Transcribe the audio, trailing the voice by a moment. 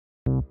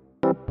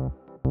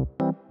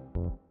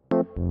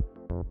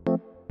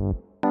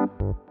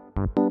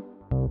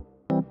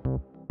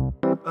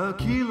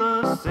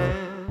Akilah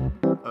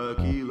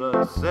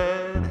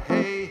said,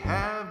 hey,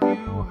 have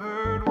you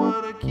heard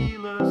what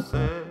Akilah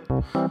said?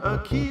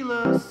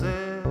 Akilah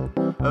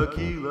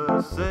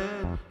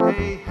said,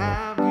 hey,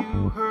 have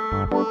you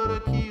heard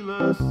what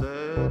Akilah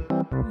said?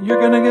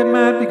 You're gonna get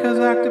mad because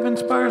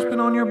ActivInspire's been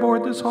on your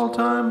board this whole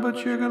time,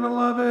 but you're gonna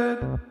love it.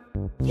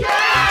 Yeah!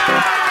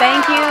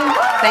 Thank you.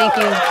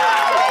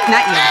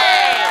 Not you.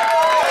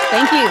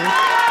 Thank you.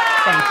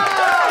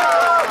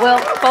 Well,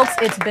 folks,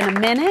 it's been a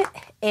minute,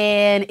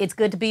 and it's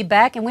good to be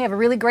back, and we have a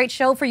really great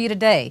show for you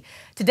today.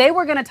 Today,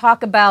 we're going to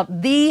talk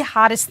about the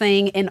hottest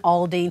thing in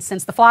Aldine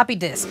since the floppy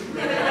disk.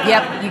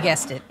 Yep, you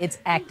guessed it. It's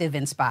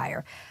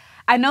ActivInspire.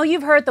 I know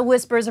you've heard the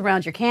whispers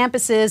around your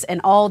campuses,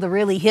 and all the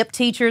really hip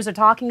teachers are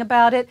talking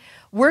about it.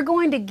 We're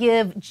going to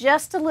give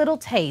just a little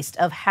taste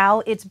of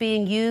how it's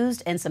being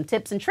used and some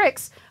tips and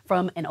tricks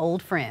from an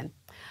old friend.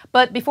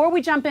 But before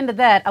we jump into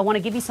that, I want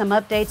to give you some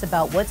updates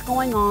about what's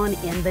going on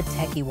in the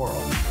techie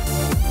world.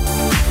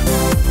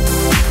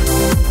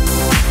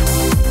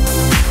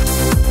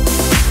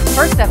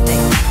 First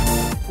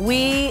update,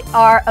 we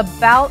are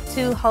about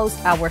to host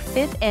our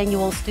 5th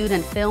annual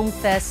Student Film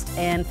Fest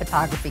and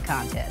Photography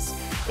Contest.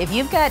 If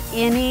you've got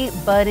any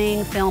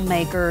budding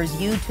filmmakers,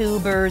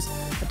 YouTubers,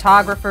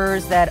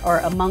 photographers that are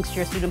amongst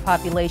your student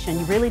population,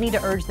 you really need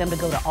to urge them to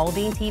go to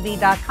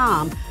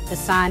aldinetv.com to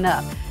sign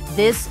up.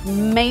 This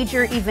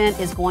major event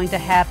is going to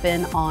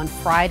happen on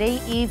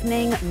Friday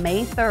evening,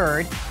 May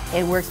 3rd,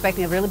 and we're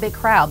expecting a really big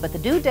crowd, but the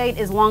due date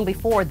is long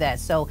before that,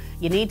 so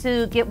you need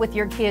to get with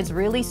your kids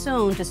really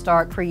soon to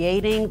start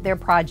creating their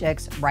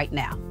projects right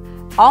now.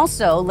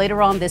 Also,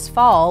 later on this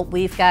fall,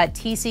 we've got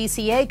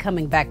TCCA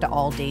coming back to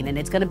Aldine, and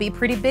it's going to be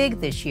pretty big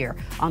this year.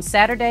 On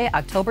Saturday,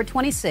 October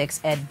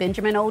 26th at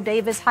Benjamin O.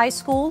 Davis High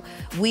School,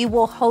 we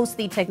will host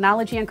the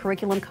Technology and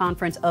Curriculum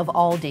Conference of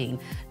Aldine.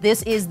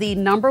 This is the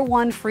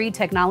 #1 free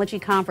technology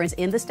conference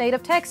in the state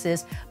of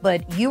Texas,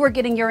 but you are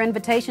getting your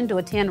invitation to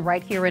attend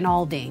right here in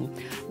Aldine.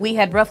 We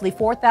had roughly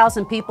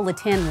 4,000 people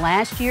attend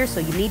last year,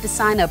 so you need to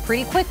sign up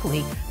pretty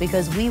quickly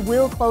because we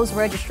will close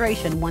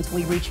registration once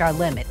we reach our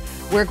limit.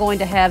 We're going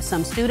to have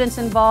some students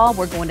involved.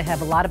 We're going to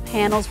have a lot of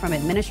panels from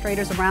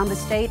administrators around the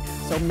state.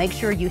 So make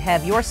sure you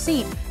have your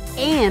seat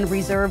and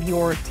reserve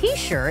your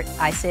t-shirt.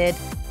 I said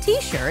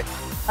t-shirt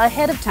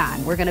ahead of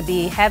time. We're going to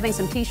be having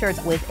some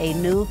t-shirts with a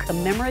new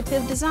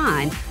commemorative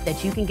design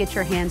that you can get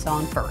your hands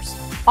on first.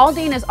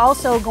 Aldine is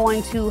also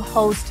going to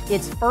host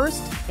its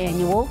first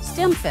annual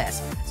STEM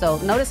Fest. So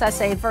notice I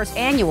say first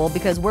annual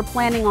because we're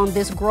planning on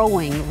this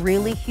growing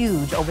really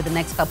huge over the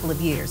next couple of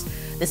years.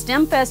 The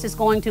STEM Fest is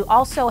going to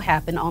also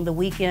happen on the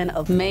weekend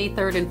of May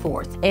 3rd and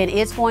 4th. And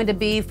it's going to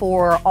be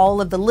for all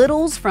of the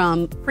littles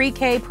from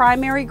pre-K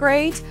primary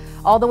grades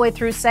all the way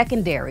through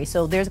secondary.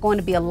 So there's going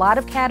to be a lot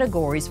of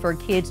categories for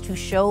kids to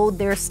show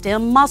their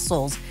STEM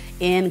muscles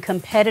in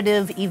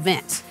competitive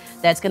events.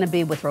 That's going to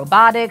be with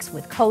robotics,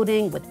 with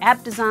coding, with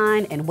app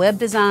design, and web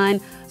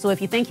design. So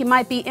if you think you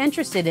might be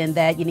interested in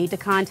that, you need to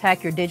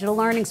contact your digital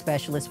learning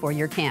specialist for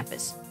your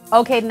campus.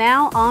 Okay,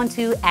 now on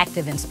to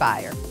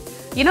ActivInspire.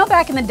 You know,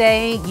 back in the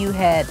day, you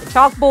had the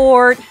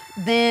chalkboard,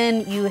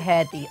 then you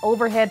had the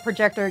overhead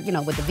projector, you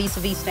know, with the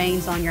vis-a-vis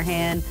stains on your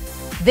hand,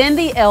 then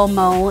the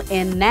Elmo,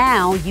 and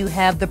now you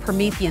have the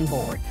Promethean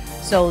board.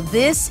 So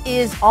this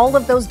is all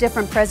of those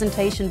different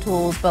presentation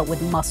tools, but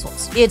with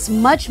muscles. It's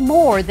much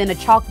more than a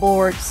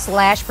chalkboard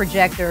 /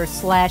 projector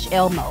 /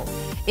 Elmo.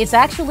 It's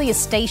actually a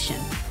station.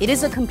 It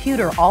is a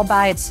computer all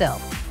by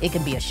itself. It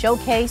can be a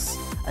showcase,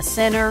 a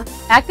center.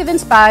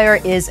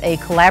 ActivInspire is a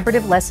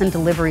collaborative lesson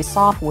delivery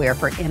software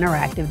for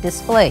interactive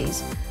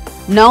displays.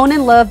 Known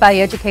and loved by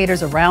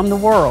educators around the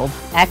world,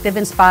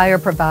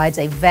 ActivInspire provides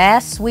a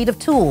vast suite of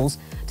tools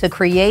to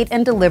create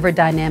and deliver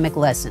dynamic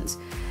lessons.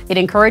 It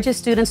encourages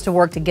students to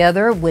work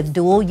together with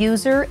dual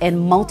user and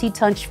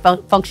multi-touch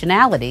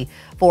functionality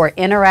for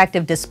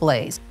interactive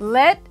displays.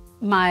 Let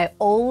my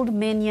old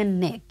minion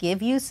Nick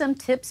give you some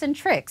tips and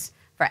tricks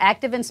for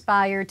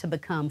ActivInspire to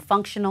become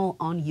functional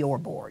on your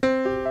board.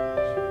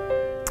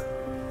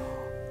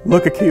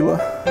 Look,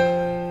 Akilah,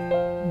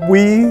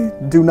 we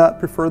do not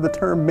prefer the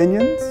term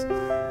minions.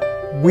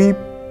 We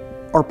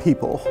are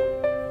people.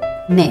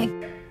 Nick.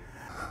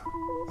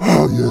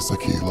 Oh, yes,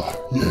 Akilah.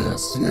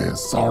 Yes.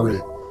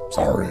 Sorry.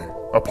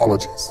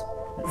 Apologies.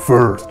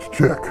 First,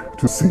 check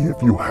to see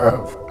if you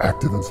have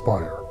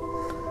ActivInspire.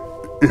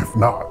 If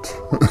not,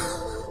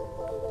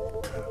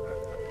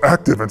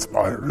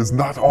 ActivInspire is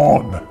not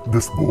on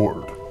this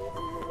board.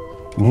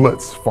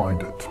 Let's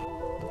find it.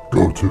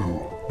 Go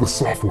to the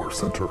Software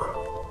Center.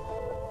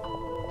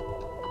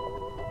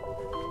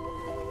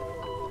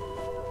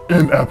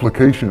 In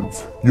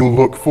Applications, you'll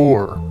look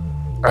for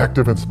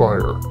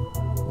ActivInspire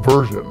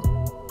version.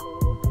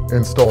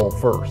 Install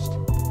first.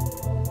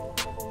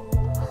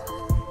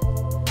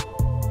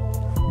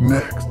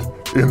 Next,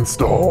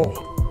 install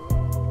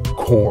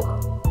Core.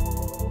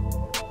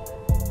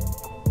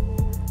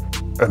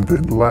 And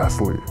then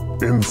lastly,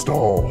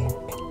 install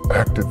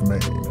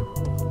ActiveMain.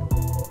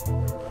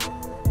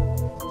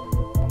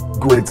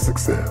 great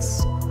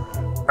success,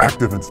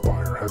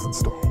 ActivInspire has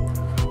installed.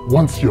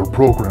 Once your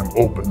program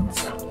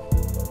opens,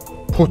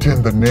 put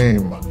in the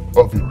name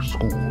of your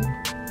school,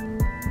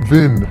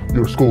 then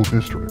your school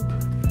district,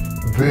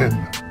 then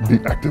the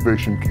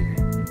activation key,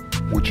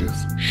 which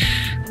is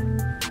shh,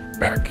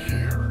 back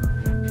here.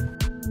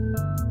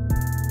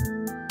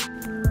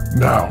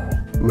 Now,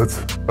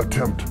 let's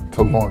attempt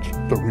to launch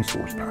the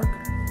resource pack.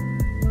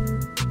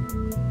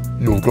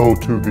 You'll go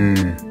to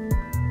the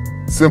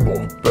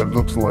symbol that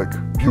looks like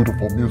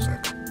beautiful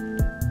music.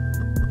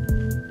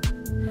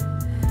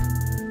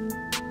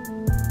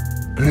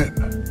 Then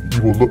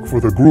you will look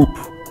for the group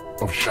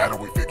of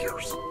shadowy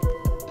figures.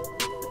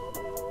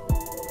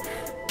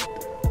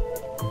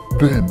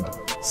 Then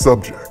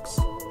subjects.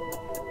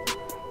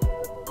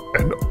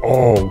 And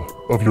all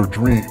of your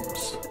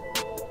dreams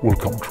will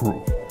come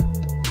true.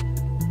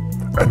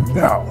 And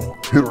now,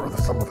 here are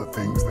some of the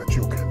things that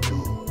you can do.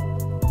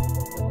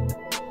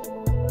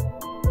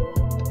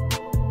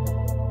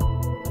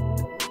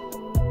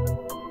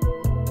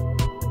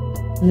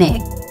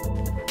 Nick.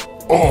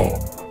 Oh,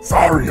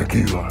 sorry,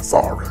 Akilah,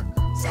 sorry.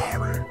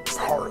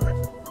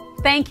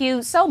 Thank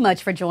you so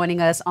much for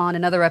joining us on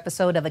another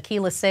episode of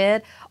Akilah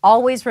Said.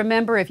 Always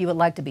remember, if you would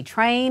like to be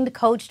trained,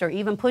 coached, or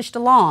even pushed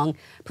along,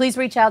 please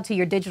reach out to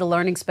your digital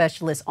learning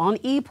specialist on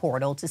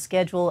ePortal to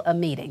schedule a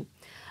meeting.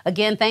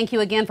 Again, thank you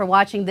again for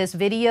watching this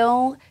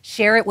video.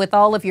 Share it with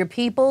all of your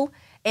people.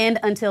 And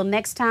until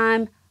next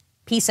time,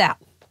 peace out.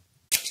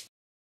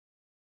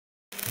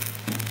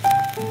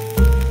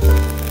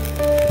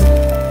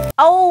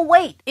 Oh,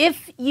 wait,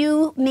 if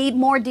you need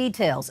more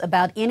details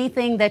about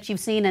anything that you've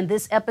seen in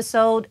this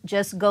episode,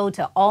 just go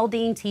to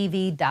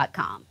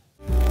aldinetv.com.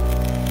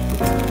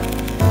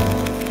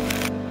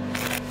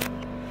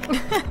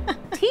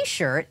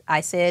 T-shirt,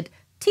 I said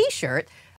T-shirt,